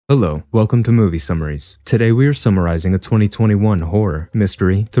Hello, welcome to Movie Summaries. Today we are summarizing a 2021 horror,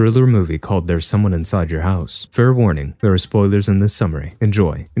 mystery, thriller movie called There's Someone Inside Your House. Fair warning, there are spoilers in this summary.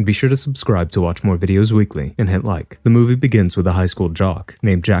 Enjoy, and be sure to subscribe to watch more videos weekly, and hit like. The movie begins with a high school jock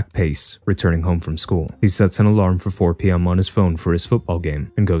named Jack Pace returning home from school. He sets an alarm for 4 p.m. on his phone for his football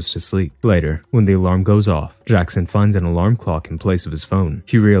game and goes to sleep. Later, when the alarm goes off, Jackson finds an alarm clock in place of his phone.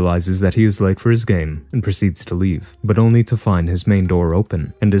 He realizes that he is late for his game and proceeds to leave, but only to find his main door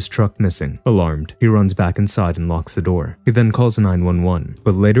open and his truck missing. Alarmed, he runs back inside and locks the door. He then calls 911,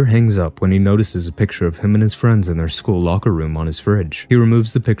 but later hangs up when he notices a picture of him and his friends in their school locker room on his fridge. He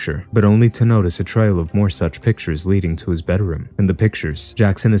removes the picture, but only to notice a trail of more such pictures leading to his bedroom. In the pictures,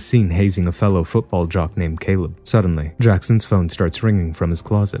 Jackson is seen hazing a fellow football jock named Caleb. Suddenly, Jackson's phone starts ringing from his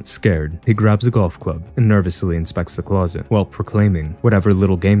closet. Scared, he grabs a golf club and nervously inspects the closet, while proclaiming, "Whatever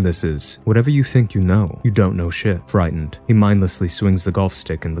little game this is, whatever you think you know, you don't know shit." Frightened, he mindlessly swings the golf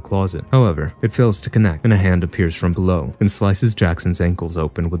stick in the closet. However, it fails to connect, and a hand appears from below and slices Jackson's ankles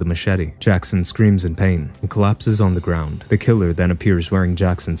open with a machete. Jackson screams in pain and collapses on the ground. The killer then appears wearing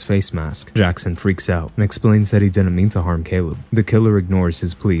Jackson's face mask. Jackson freaks out and explains that he didn't mean to harm Caleb. The killer ignores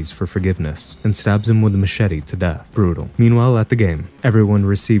his pleas for forgiveness and stabs him with a machete to death. Brutal. Meanwhile, at the game, everyone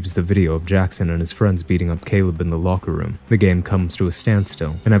receives the video of Jackson and his friends beating up Caleb in the locker room. The game comes to a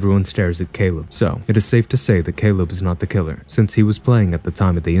standstill and everyone stares at Caleb. So, it is safe to say that Caleb is not the killer, since he was playing at the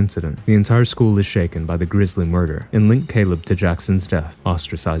time of the incident. The entire school is shaken by the grisly murder and link Caleb to Jackson's death,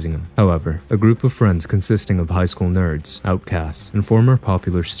 ostracizing him. However, a group of friends consisting of high school nerds, outcasts, and former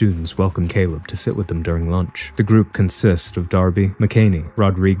popular students welcome Caleb to sit with them during lunch. The group consists of Darby, McKinney,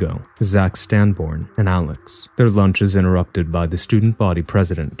 Rodrigo, Zach Stanborn, and Alex. Their lunch is interrupted by the student body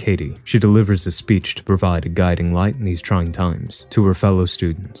president, Katie. She delivers a speech to provide a guiding light in these trying times. To her fellow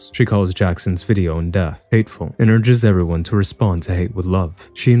students, she calls Jackson's video and death hateful and urges everyone to respond to hate with love.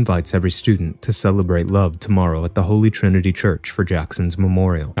 She invites every student to celebrate love tomorrow at the Holy Trinity Church for Jackson's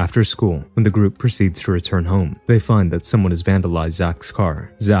memorial. After school, when the group proceeds to return home, they find that someone has vandalized Zach's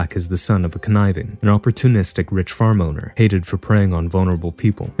car. Zach is the son of a conniving and opportunistic rich farm owner, hated for preying on vulnerable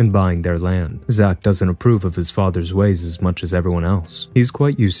people and buying their land. Zach doesn't approve of his father's ways as much as everyone else. He's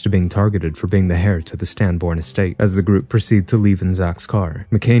quite used to being targeted for being the heir to the Stanborn estate. As the group proceed to leave in Zach's car,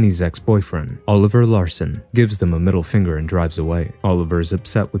 McKinney's ex-boyfriend, Oliver Larson, gives them a middle finger and drives away. Oliver is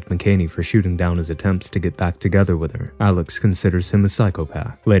upset with McKinney for shooting down his attempts to get back together with her. Alex considers him a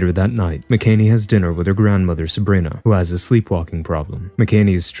psychopath. Later that night, McKinney has dinner with her grandmother Sabrina, who has a sleepwalking problem.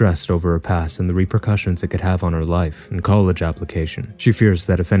 McKinney is stressed over her past and the repercussions it could have on her life and college application. She fears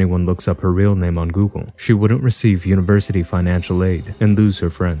that if anyone looks up her real name on Google, she wouldn't receive university financial aid and lose her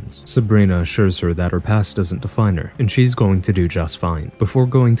friends. Sabrina assures her that her past doesn't define her, and she's going to do just fine. Before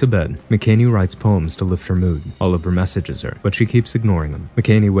going to bed, McKinney writes poems to lift her mood. Oliver messages her, but she keeps ignoring him.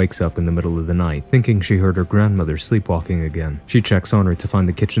 McKinney wakes up in the middle of the night, thinking she heard her grandmother sleepwalking again. She checks on her to find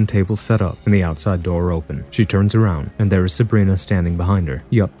the kitchen table set up and the outside door open. She turns around, and there is Sabrina standing behind her.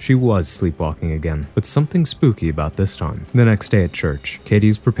 Yup, she was sleepwalking again, but something spooky about this time. The next day at church, Katie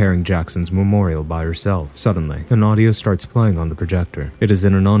is preparing Jackson's memorial by herself. Suddenly, an audio starts playing on the projector. It is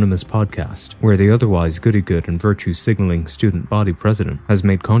an anonymous podcast, where the otherwise goody-good and virtue-signaling student body president has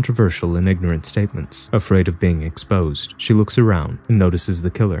made controversial and ignorant statements. Afraid of being exposed, she looks around and notices the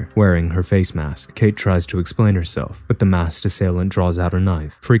killer, wearing her face mask. Kate tries to explain herself, but the masked assailant draws out a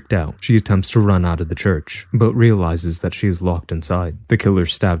knife. Freaked out, she attempts to run out of the church, but realizes that she is locked inside. The killer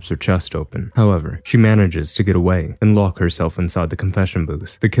stabs her chest open. However, she manages to get away and lock herself inside the confession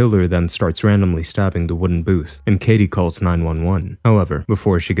booth. The killer then starts randomly stabbing the wooden booth, and Katie calls 911. However,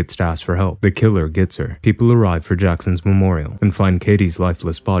 before she gets to ask for help, the killer gets her. People arrive for Jackson's memorial and find Katie's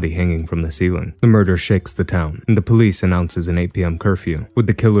lifeless body hanging from the ceiling. The murder shakes the town, and the police announces an 8 p.m. curfew, with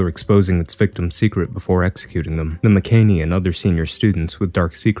the killer exposing its victim's secret before executing them. The McKinney and other senior students with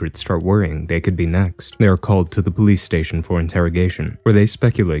dark secrets start worrying they could be next. They are called to the police station for interrogation, where they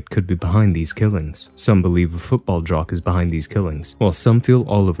speculate could be behind these killings. Some believe a football jock is behind these killings, while some feel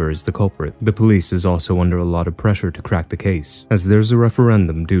Oliver is the culprit. The police is also under a lot of pressure to crack the case, as there's a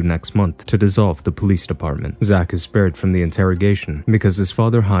referendum due next month to dissolve the police department. Zach is spared from the interrogation because his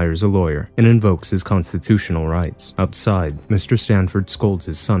father hires a lawyer and invokes his constitutional rights. Outside, Mr. Stanford scolds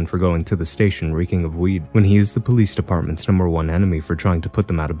his son for going to the station reeking of weed, when he is the police department's #1 enemy for trying to put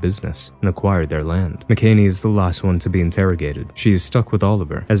them out of business and acquire their land. McKinney is the last one to be interrogated. She is stuck with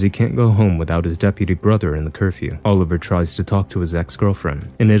Oliver, as he can't go home without his deputy brother in the curfew. Oliver tries to talk to his ex-girlfriend,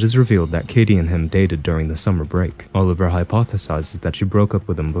 and it is revealed that Katie and him dated during the summer break. Oliver hypothesizes that she broke up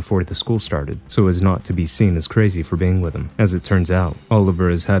with him before the school started, so as not to be seen as crazy for being with him. As it turns out, Oliver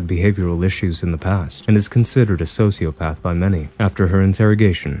has had behavioral issues in the past and is considered a sociopath by many. After her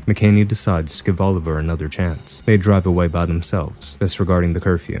interrogation, McKinney decides to give Oliver another chance. They drive away by themselves, disregarding the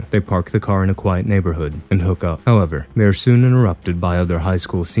curfew. They park the car in a quiet neighborhood and hook up. However, they are soon interrupted by other high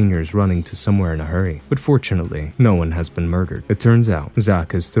school seniors running to somewhere in a hurry. But fortunately, no one has been murdered. It turns out,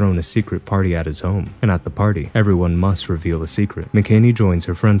 Zach has thrown a secret party at his home, and at the party, everyone must reveal a secret. McKinney joins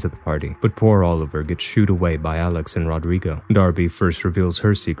her friends at the party, but poor Oliver gets shooed away by Alex and Rodrigo. Darby first reveals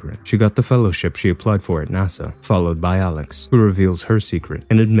her secret. She got the fellowship she applied for at NASA, followed by Alex, who reveals her secret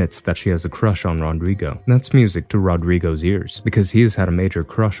and admits that she has a crush on Rodrigo. That's music to Rodrigo's ears, because he has had a major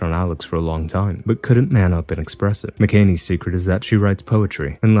crush on Alex for a long time, but couldn't man up and express it. McKinney's secret is that she writes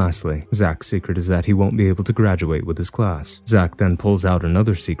poetry, and lastly, Zach's secret is that he won't be able to graduate with his class. Zach then pulls out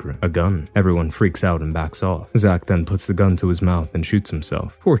another secret, a gun. Everyone freaks out and backs off. Zach then puts the gun to his mouth and shoots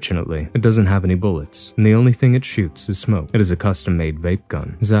himself. Fortunately, it doesn't have any bullets, and the only thing it shoots is smoke. It is a custom-made vape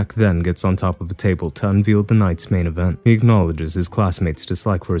gun. Zach then gets on top of a table to unveil the night's main event. He acknowledges his classmates'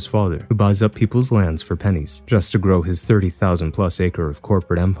 dislike for his father, who buys up people's lands for pennies, just to grow his 30,000 plus acre of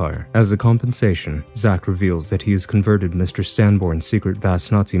corporate empire. As a compensation, Zach reveals that he has converted Mr. Stanborn's secret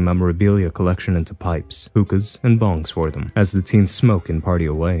vast Nazi memorabilia collection into pipes, hookahs, and bongs for them, as the teens smoke and party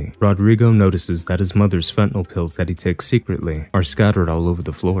away. Rodrigo notices that his mother's fentanyl pills that he takes secretly are scattered all over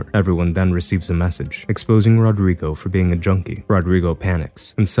the floor. Everyone then receives a message, exposing Rodrigo for being a junkie. Rodrigo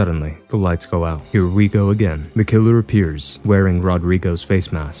panics, and suddenly, the lights go out. Here we go again. The killer appears, wearing Rodrigo's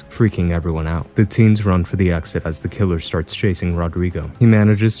face mask, freaking everyone out. The teens run for the exit as the killer starts chasing Rodrigo. He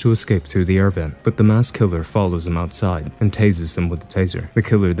manages to escape through the air vent, but the masked killer follows him outside and tases him with a taser. The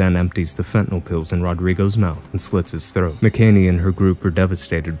killer then empties the fentanyl pills in Rodrigo's mouth and slits his throat. McKinney and her group are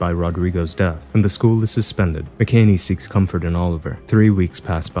devastated by Rodrigo's death, and the school is suspended. McKinney seeks comfort in Oliver. 3 weeks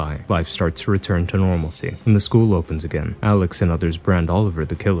pass by. Life starts to return to normalcy, and the school opens again. Alex and others brand Oliver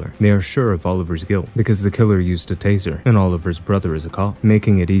the killer. They are sure of Oliver's guilt, because the killer used a taser, and Oliver's brother is a cop,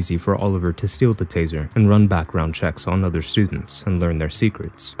 making it easy for Oliver to steal the taser and run background checks on other students and learn their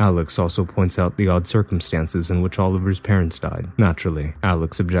secrets. Alex also points out the odd circumstances in which Oliver's parents died. Naturally,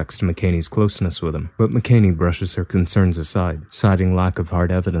 Alex objects to McKinney's closeness with him, but McKinney brushes her concerns aside, citing lack of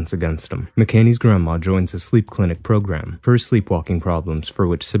hard evidence against him. McKinney's grandma joins a sleep clinic program for her sleepwalking problems, for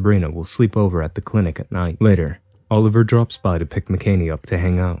which Sabrina will sleep over at the clinic at night. Later, Oliver drops by to pick McKinney up to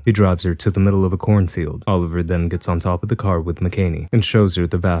hang out. He drives her to the middle of a cornfield. Oliver then gets on top of the car with McKinney and shows her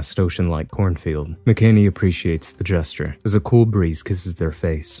the vast ocean-like cornfield. McKinney appreciates the gesture as a cool breeze kisses their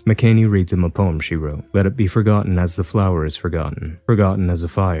face. McKinney reads him a poem she wrote. Let it be forgotten as the flower is forgotten as a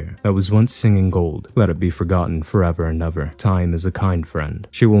fire that was once singing gold. Let it be forgotten forever and ever. Time is a kind friend.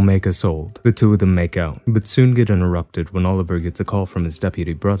 She will make us old. The two of them make out, but soon get interrupted when Oliver gets a call from his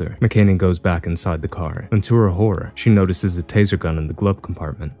deputy brother. McKinney goes back inside the car, and to her horror, she notices a taser gun in the glove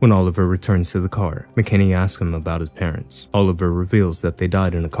compartment. When Oliver returns to the car, McKinney asks him about his parents. Oliver reveals that they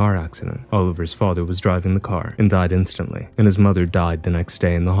died in a car accident. Oliver's father was driving the car and died instantly, and his mother died the next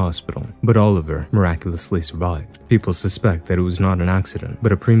day in the hospital. But Oliver miraculously survived. People suspect that it was not an accident,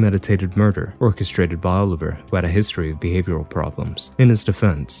 but a premeditated murder orchestrated by Oliver, who had a history of behavioral problems. In his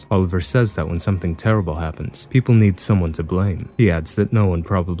defense, Oliver says that when something terrible happens, people need someone to blame. He adds that no one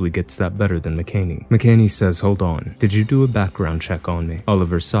probably gets that better than McKinney. McKinney says, hold on. Did you do a background check on me?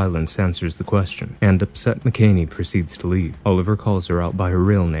 Oliver's silence answers the question, and upset McKinney proceeds to leave. Oliver calls her out by her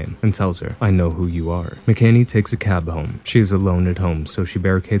real name and tells her, I know who you are. McKinney takes a cab home. She is alone at home, so she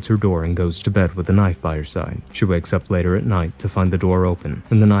barricades her door and goes to bed with a knife by her side. She wakes up later at night to find the door open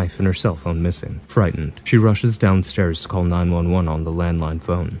and the knife and her cell phone missing. Frightened, she rushes downstairs to call 911 on the landline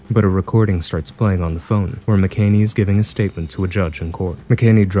phone, but a recording starts playing on the phone where McKinney is giving a statement to a judge in court.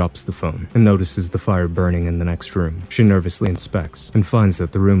 McKinney drops the phone and notices the fire burning in the next room. She nervously inspects and finds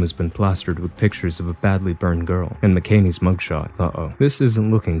that the room has been plastered with pictures of a badly burned girl and McKinney's mugshot. Uh-oh. This isn't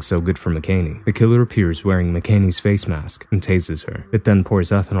looking so good for McKinney. The killer appears wearing McKinney's face mask and tases her. It then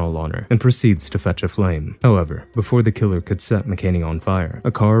pours ethanol on her and proceeds to fetch a flame. However, before the killer could set McKinney on fire, a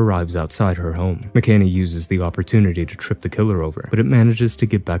car arrives outside her home. McKinney uses the opportunity to trip the killer over, but it manages to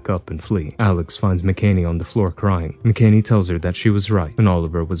get back up and flee. Alex finds McKinney on the floor crying. McKinney tells her that she was right and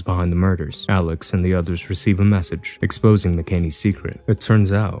Oliver was behind the murders. Alex and the others receive a message, exposing McKinney's secret. It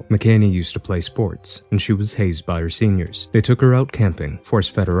turns out, McKinney used to play sports, and she was hazed by her seniors. They took her out camping,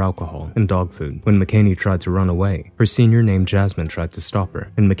 force-fed her alcohol and dog food. When McKinney tried to run away, her senior named Jasmine tried to stop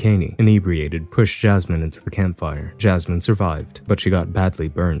her, and McKinney, inebriated, pushed Jasmine into the campfire. Jasmine survived, but she got badly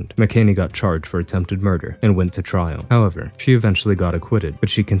burned. McKinney got charged for attempted murder and went to trial. However, she eventually got acquitted, but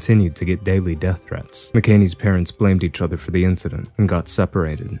she continued to get daily death threats. McKinney's parents blamed each other for the incident and got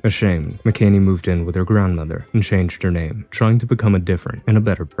separated. Ashamed, McKinney moved in with her grandmother and changed her name, trying to become a different and a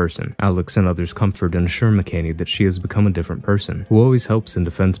better person. Alex and others comfort and assure McKinney that she has become a different person, who always helps and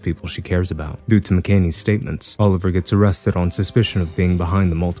defends people she cares about. Due to McKinney's statements, Oliver gets arrested on suspicion of being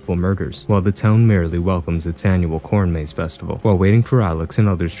behind the multiple murders, while the town merely welcomes its annual corn maze festival, while waiting for Alex and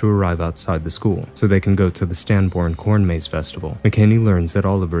others to arrive outside the school so they can go to the Stanborn Corn Maze Festival. McKinney learns that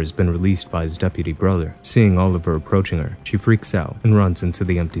Oliver has been released by his deputy brother. Seeing Oliver approaching her, she freaks out and runs into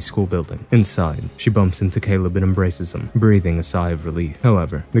the empty school building. Inside, she bumps into Caleb and embraces him, breathing a sigh of relief.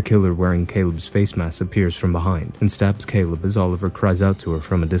 However, the killer wearing Caleb's face mask appears from behind and stabs Caleb as Oliver cries out to her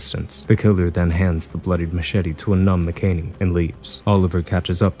from a distance. The killer then hands the bloodied machete to a numb McKinney and leaves. Oliver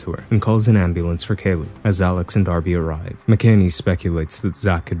catches up to her and calls an ambulance for Caleb as Alex and Darby arrive. McKinney speculates that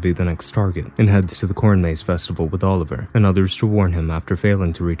Zach could be the next target and heads to the Corn Maze Festival with Oliver and others to warn him after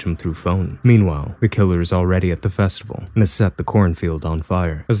failing to reach him through phone. Meanwhile, the killer is already at the festival and has set the cornfield on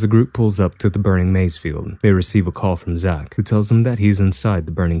fire. As the group pulls up to the burning maze field, they receive a call from Zach, who tells them that he's inside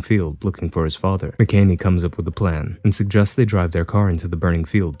the burning field looking for his father. McKinney comes up with a plan and suggests they drive their car into the burning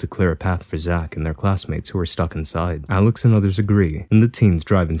field to clear a path for Zach and their classmates who are stuck inside. Alex and others agree, and the teens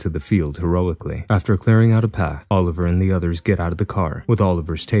drive into the field heroically. After clearing out a path, Oliver and the others get out of the car with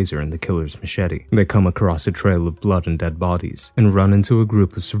Oliver's taser and the killer's machete. They come across a trail of blood and dead bodies and run into a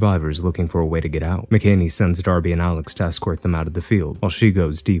group of survivors looking for a way to get out. McKinney sends Darby and Alex to escort them out of the field, while she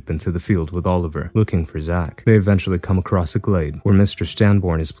goes deep into the field with Oliver, looking for Zach. They eventually come across a glade where Mr.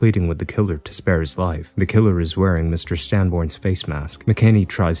 Stanborn is pleading with the killer to spare his life. The killer is wearing Mr. Stanborn's face mask. McKinney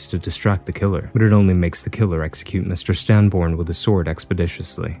tries to distract the killer, but it only makes the killer execute Mr. Stanborn with a sword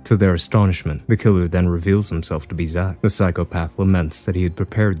expeditiously. To their astonishment, the killer then reveals himself to be Zach. The psychopath laments that he had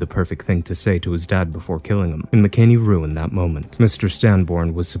prepared the perfect thing to say to his dad before killing him, and McKinney ruined that moment. Mr.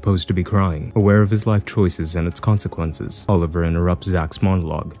 Stanborn was supposed to be crying, aware of his life choices and its consequences. Oliver interrupts Zach's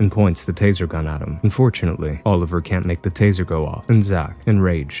monologue and points the taser gun at him. Unfortunately, Oliver can't make the taser go off, and Zach,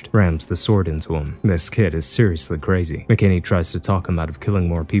 enraged, rams the sword into him. This kid is seriously crazy. McKinney tries to talk him out of killing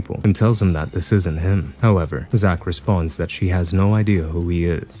more people and tells him that this isn't him. However, Zach responds that she has no idea who he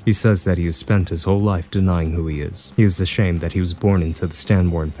is. He says that he has spent his whole life denying who he is. He is ashamed that he was born into the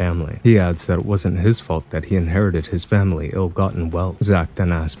Stanborn family. He adds that it wasn't his fault that he inherited his family ill-gotten wealth. Zach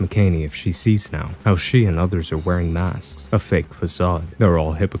then asks McKinney if she sees now how she and others are wearing masks, a fake facade. They're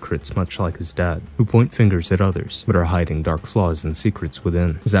all hypocrites much like his dad, who point fingers at others, but are hiding dark flaws and secrets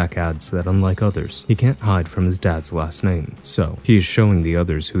within. Zach adds that unlike others, he can't hide from his dad's last name, so he is showing the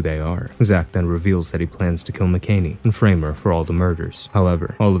others who they are. Zach then reveals that he plans to kill McKinney and frame her for all the murders.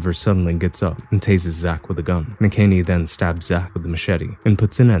 However, Oliver suddenly gets up and tases Zach with a gun. McKinney then stabs Zach with a machete and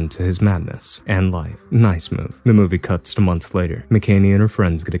puts an end to his madness and life. Nice move. The movie cuts to months later. McKinney and her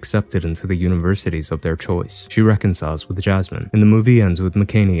friends get accepted into the universities of their choice. She reconciles with Jasmine, and the movie ends with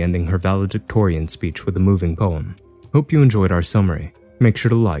McKinney ending her valedictorian speech with a moving poem. Hope you enjoyed our summary. Make sure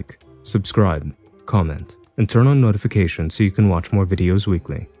to like, subscribe, comment, and turn on notifications so you can watch more videos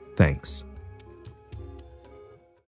weekly. Thanks.